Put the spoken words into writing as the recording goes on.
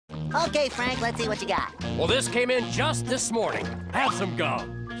Okay, Frank, let's see what you got. Well, this came in just this morning. Have some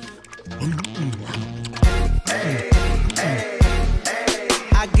gum.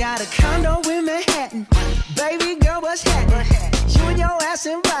 I got a condo in Manhattan. Baby girl, what's happening? You and your ass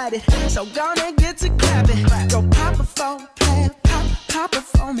invited, so gonna get to clapping. Go pop it for a plan, pop it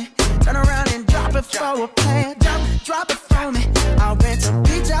for me. Turn around and drop it for a plan, drop it for me. I'll rent a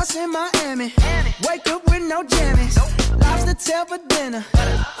beach house in Miami. Wake up with no jammies. Lobster tail for dinner.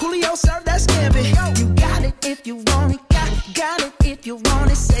 Julio served that scampi. You got it if you want it. Got it if you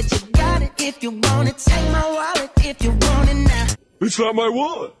want it. Said you got it if you want it. Take my wallet if you want it now. It's not my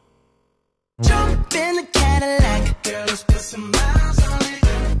wallet. Jump in the Cadillac. Girl, let's put some miles on it.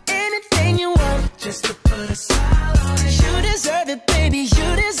 Anything you want, just to put a smile on it. You deserve it, baby,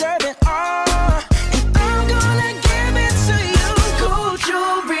 you deserve it all. And I'm gonna give it to you. Gold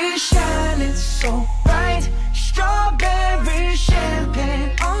jewelry shining so bright. Strawberry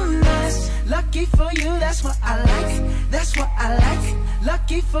champagne on us. Lucky for you, that's what I like. That's what I like.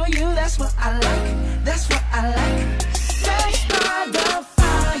 Lucky for you, that's what I like. That's what I like. Sex by the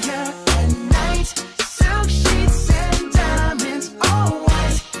fire at night. Silk sheets and diamonds, all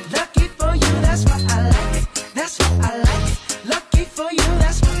white. Lucky for you, that's what I like. That's what I like. Lucky for you,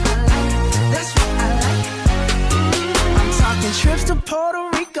 that's what I like. That's what I like. I'm talking trips to Puerto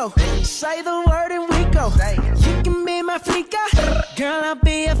Rico. Say the word and we go. You can be my flica. Girl, I'll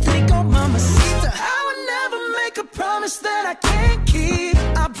be a flico, mamacita. I would never make a promise that I can't keep.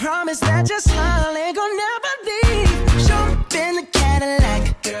 I promise that your smile ain't gonna never leave. Jump in the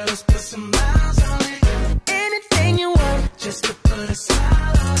Cadillac. Girl, let's put some miles on it. Anything you want, just to put a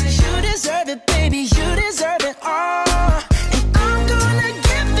smile on it. You deserve it, baby, you deserve it all. And I'm gonna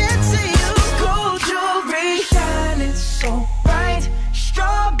give it to you. Gold jewelry shining so bright.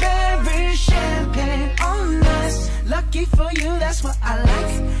 Strawberry champagne on us. Lucky for you, that's what I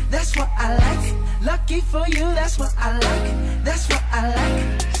like. That's what I like. Lucky for you, that's what I like. That's what I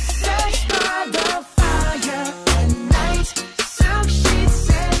like. Sex by the fire at night. Silk sheets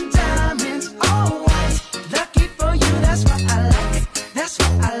and diamonds, all white. Lucky for you, that's what I like. That's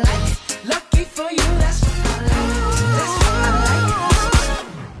what I like. Lucky for you, that's what I like. That's what I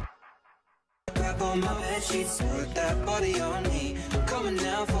like. Grab on my bed sheets, put that body on me. Coming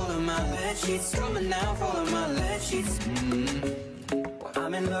now, follow my bed sheets. Coming now, follow my bed sheets.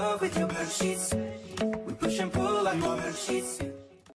 I'm in love with your bed sheets. We push and pull like my bed sheets.